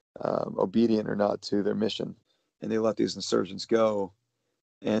obedient or not to their mission. And they let these insurgents go.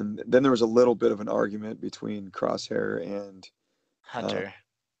 And then there was a little bit of an argument between Crosshair uh, Hunter.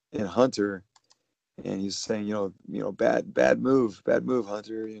 and Hunter, and he's saying, bad move,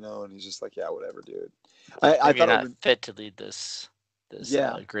 Hunter, and he's just like, yeah, whatever, dude. I Maybe you're thought it would not have been, fit to lead this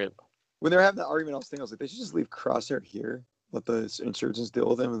yeah. group. When they're having that argument, I was like, they should just leave Crosshair here, let the insurgents deal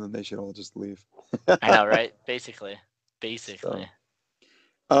with him, and then they should all just leave. I know, right? Basically. So,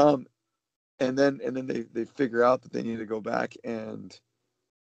 um, and then they figure out that they need to go back and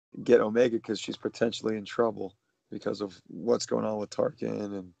get Omega because she's potentially in trouble because of what's going on with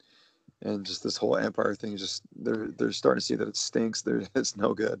Tarkin and just this whole Empire thing. Just they're starting to see that it stinks. It's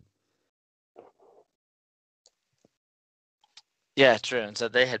no good. Yeah, true. And so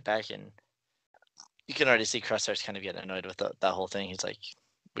they head back, and you can already see Crosshair's kind of getting annoyed with that whole thing. He's like,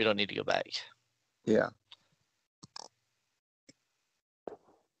 "We don't need to go back." Yeah,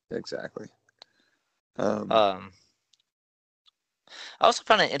 exactly. Um, I also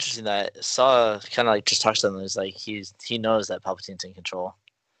found it interesting that Saw kind of like just talks to them. Is like he knows that Palpatine's in control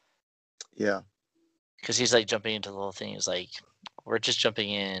Yeah, because he's like jumping into the whole thing. He's like, "We're just jumping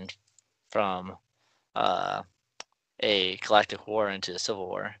in from uh, a galactic war into a civil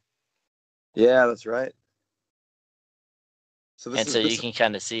war," yeah, that's right. So this and is so you this. can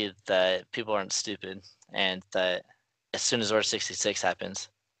kind of see that people aren't stupid, and that as soon as Order 66 happens,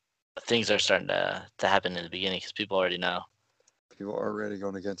 things are starting to happen in the beginning because people already know. People are already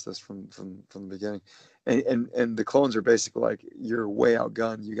going against this from the beginning, and the clones are basically like, you're way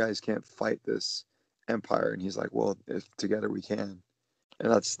outgunned. You guys can't fight this Empire. And he's like, well, if together we can,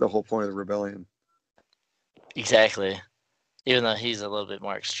 and that's the whole point of the rebellion. Exactly. Even though he's a little bit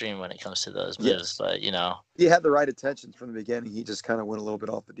more extreme when it comes to those moves, Yes, but he had the right intentions from the beginning. He just kind of went a little bit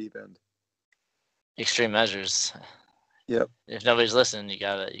off the deep end. extreme measures. Yep. If nobody's listening, you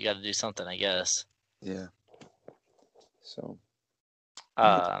gotta do something, I guess. Yeah. So.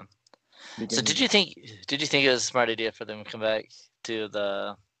 Um, so Beginning did you think it was a smart idea for them to come back to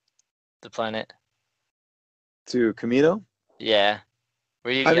the planet? to Camino. Yeah.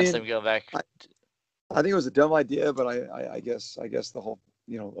 Were you I against mean, them going back? I, I think it was a dumb idea, but I guess the whole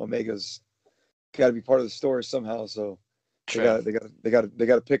Omega's got to be part of the story somehow. So True. they got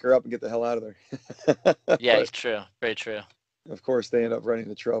to pick her up and get the hell out of there. Yeah, But true. Very true. of course, they end up running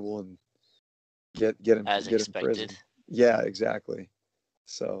into trouble and get As in prison. expected. Yeah, exactly.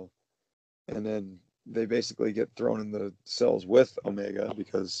 So, and then they basically get thrown in the cells with Omega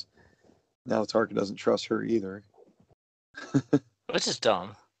because now Tarkin doesn't trust her either. Which is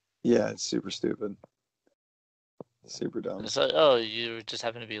dumb. Yeah, it's super stupid, super dumb. It's like, oh, you just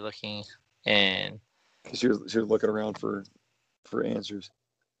happen to be looking, and Because she was looking around for answers.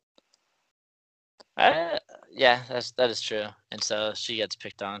 yeah, that is true. And so she gets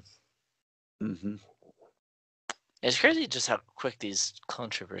picked on. Mm-hmm. It's crazy just how quick these clone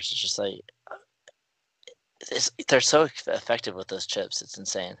troopers is just like they're so effective with those chips. It's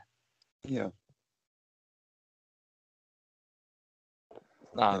insane. Yeah.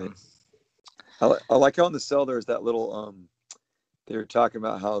 Um, I like how in the cell there's that little they were talking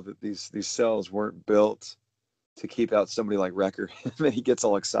about how that these cells weren't built to keep out somebody like Wrecker. And then he gets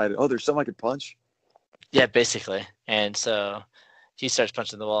all excited. Oh, there's something I could punch. yeah, basically. And so he starts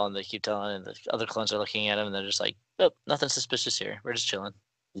punching the wall, and they keep telling him the other clones are looking at him, and they're just like, oh, nothing suspicious here. We're just chilling.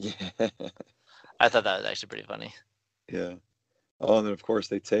 Yeah. I thought that was actually pretty funny. Yeah. Oh, and then of course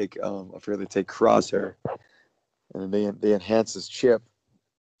they take I forget they take Crosshair and they enhance his chip.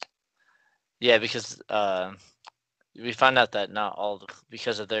 Yeah, because we found out that not all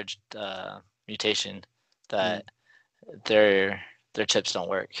because of their mutation that their chips don't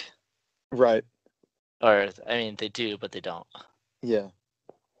work. Right. Or I mean, they do, but they don't. Yeah.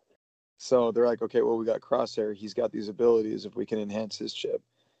 So they're like, okay, well, we got Crosshair. He's got these abilities. If we can enhance his chip,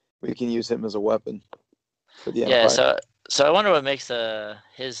 we can use him as a weapon for the Yeah, Empire. so I wonder what makes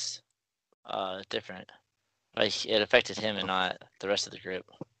his different. Like it affected him and not the rest of the group.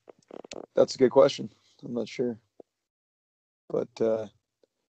 That's a good question. I'm not sure, but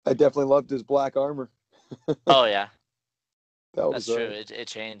I definitely loved his black armor. Oh yeah, That that's was true. It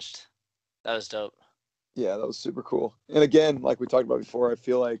changed. That was dope. yeah, that was super cool. And again, like we talked about before, I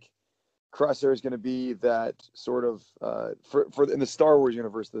feel like Crosshair is going to be that sort of for in the Star Wars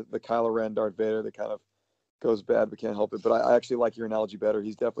universe, the Kylo Ren, Darth Vader, that kind of goes bad but can't help it. But I actually like your analogy better.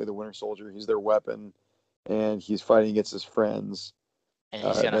 He's definitely the Winter Soldier. He's their weapon, and he's fighting against his friends. And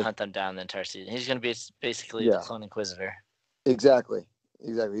he's gonna That hunt them down the entire season. He's gonna be basically the yeah, clone inquisitor. exactly.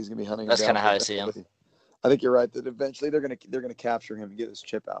 He's gonna be hunting him That's down. kind of But how I see him. I think you're right that eventually they're gonna capture him and get his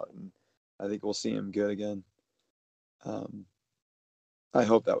chip out, and I think we'll see him good again. I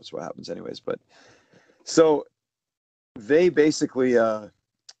hope that was what happens, anyways. But so they basically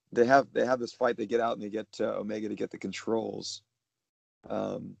they have this fight. They get out and they get Omega to get the controls,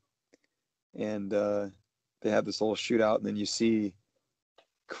 um, and they have this little shootout. And then you see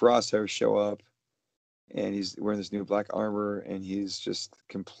Crosshair show up, and he's wearing this new black armor, and he's just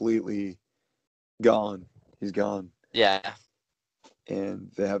completely gone. He's gone. Yeah.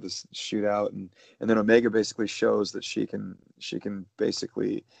 And they have this shootout, and then Omega basically shows that she can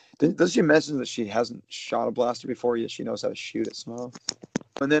basically. Does she mention that she hasn't shot a blaster before yet? She knows how to shoot it somehow.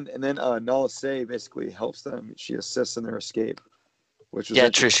 And then Nala Se basically helps them. She assists in their escape, which was Yeah,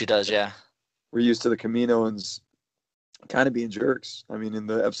 interesting. true. She does. Yeah. We're used to the Kaminoans kind of being jerks. I mean, in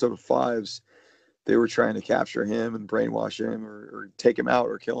the episode of Fives, they were trying to capture him and brainwash him or take him out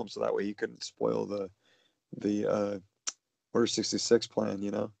or kill him so that way he couldn't spoil the Order 66 plan,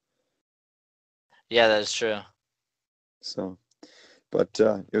 you know. Yeah, that is true. So, but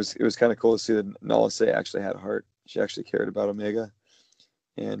it was kind of cool to see that Nala Se actually had a heart. She actually cared about Omega,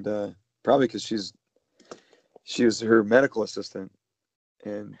 and probably because she was her medical assistant,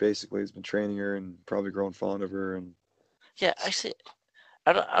 and basically has been training her and probably grown fond of her. And Yeah, actually,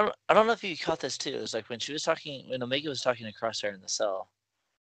 I don't know if you caught this too. It was like when Omega was talking to Crosshair in the cell.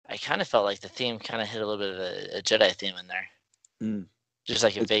 I kind of felt like the theme kind of hit a little bit of a Jedi theme in there, just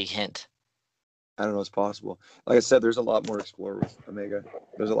like a vague hint. I don't know, it's possible. Like I said, there's a lot more to explore with Omega.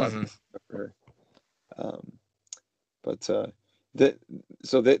 There's a lot for her. But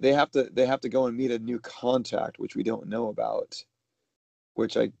so they have to go and meet a new contact, which we don't know about,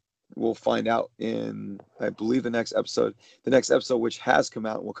 which I will find out in, I believe, the next episode. The next episode, which has come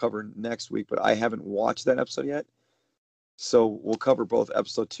out, we'll cover next week, but I haven't watched that episode yet. So we'll cover both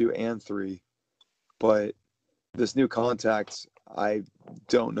episode 2 and 3. But this new contact, I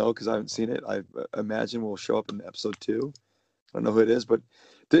don't know because I haven't seen it. I imagine will show up in episode 2. I don't know who it is, but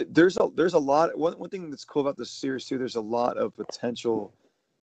there's a lot. One thing that's cool about this series too. There's a lot of potential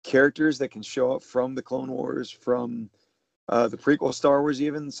characters that can show up from the Clone Wars, from the prequel Star Wars,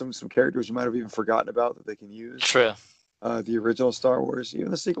 even some characters you might have even forgotten about that they can use. True. The original Star Wars,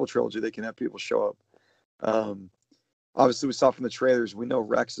 even the sequel trilogy, they can have people show up. Obviously, we saw from the trailers. We know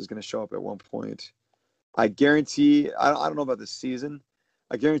Rex is going to show up at one point. I guarantee. I don't know about this season.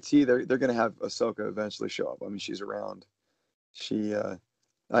 I guarantee they're going to have Ahsoka eventually show up. I mean, she's around. She,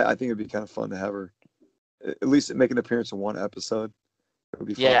 I think it'd be kind of fun to have her at least make an appearance in one episode. It would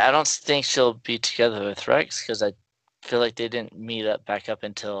be fun. Yeah, I don't think she'll be together with Rex because I feel like they didn't meet up back up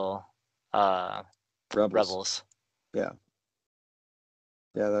until Rebels. Yeah.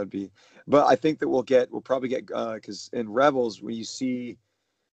 Yeah, that'd be. But I think that we'll probably get because in Rebels when you see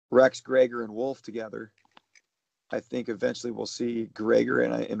Rex, Gregor, and Wolf together, I think eventually we'll see Gregor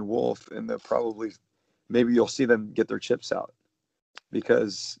and Wolf, and they'll probably maybe you'll see them get their chips out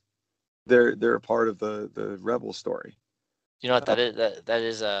because they're a part of the Rebel story. You know what that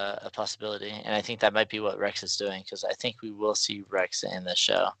is a possibility, and I think that might be what Rex is doing because I think we will see Rex in the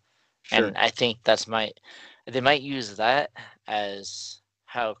show, Sure. and I think they might use that as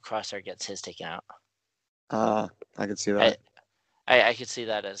how Crosshair gets his taken out. I can see that. I could see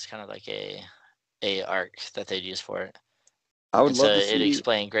that as kind of like a arc that they'd use for it. I would love to see it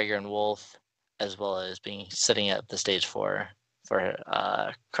explain Gregor and Wolf as well as setting up the stage for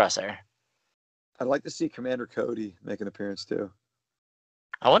Crosshair. I'd like to see Commander Cody make an appearance too.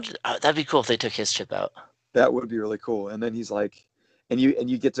 I wonder that'd be cool if they took his chip out. That would be really cool. And then he's like, and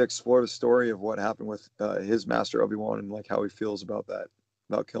you get to explore the story of what happened with his master Obi-Wan and like how he feels about that,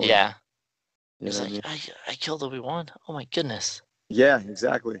 about killing him. Yeah. You He's know what I like, mean? I killed Obi-Wan. Oh my goodness. Yeah,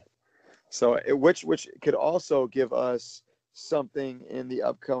 exactly. So which could also give us something in the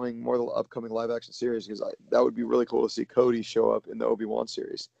upcoming live action series because that would be really cool to see Cody show up in the Obi-Wan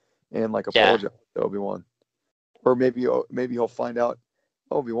series and like Yeah. apologize to Obi-Wan, or maybe he'll find out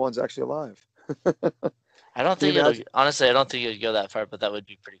Obi-Wan's actually alive. I don't Can you think it'll imagine? honestly I don't think it'd go that far, but that would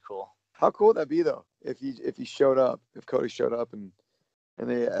be pretty cool. How cool would that be though if he showed up, if Cody showed up and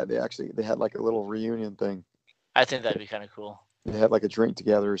they had like a little reunion thing. I think that'd be kind of cool. They had like a drink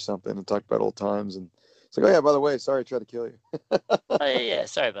together or something and talked about old times and it's like, oh yeah, by the way, sorry I tried to kill you. Oh yeah,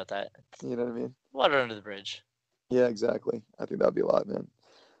 sorry about that. You know what I mean? Water under the bridge. Yeah, exactly. I think that'd be a lot, man.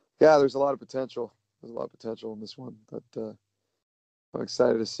 Yeah, there's a lot of potential. There's a lot of potential in this one, but I'm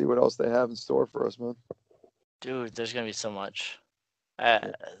excited to see what else they have in store for us, man. Dude, there's gonna be so much.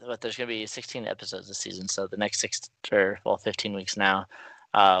 Yeah. But there's gonna be 16 episodes this season, so the next 15 weeks now,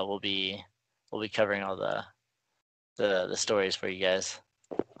 we'll be covering all the stories for you guys.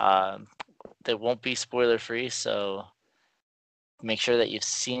 They won't be spoiler free, so make sure that you've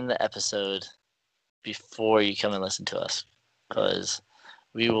seen the episode before you come and listen to us, because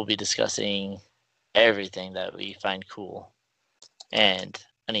we will be discussing everything that we find cool and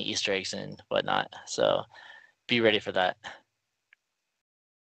any Easter eggs and whatnot. So be ready for that.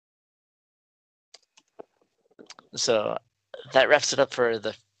 So that wraps it up for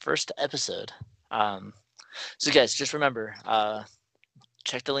the first episode. So guys, just remember,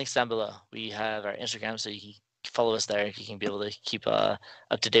 check the links down below. We have our Instagram, so you can follow us there. You can be able to keep up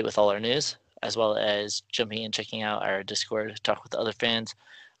to date with all our news, as well as jumping and checking out our Discord, talk with the other fans.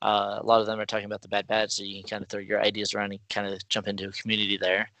 A lot of them are talking about the Bad Batch, so you can kind of throw your ideas around and kind of jump into a community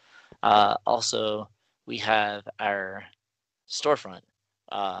there. Also, we have our storefront.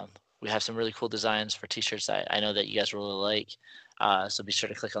 We have some really cool designs for t-shirts that I know that you guys really like. So be sure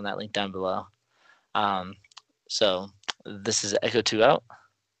to click on that link down below. So this is Echo 2 out.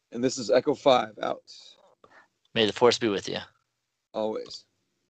 And this is Echo 5 out. May the force be with you. Always.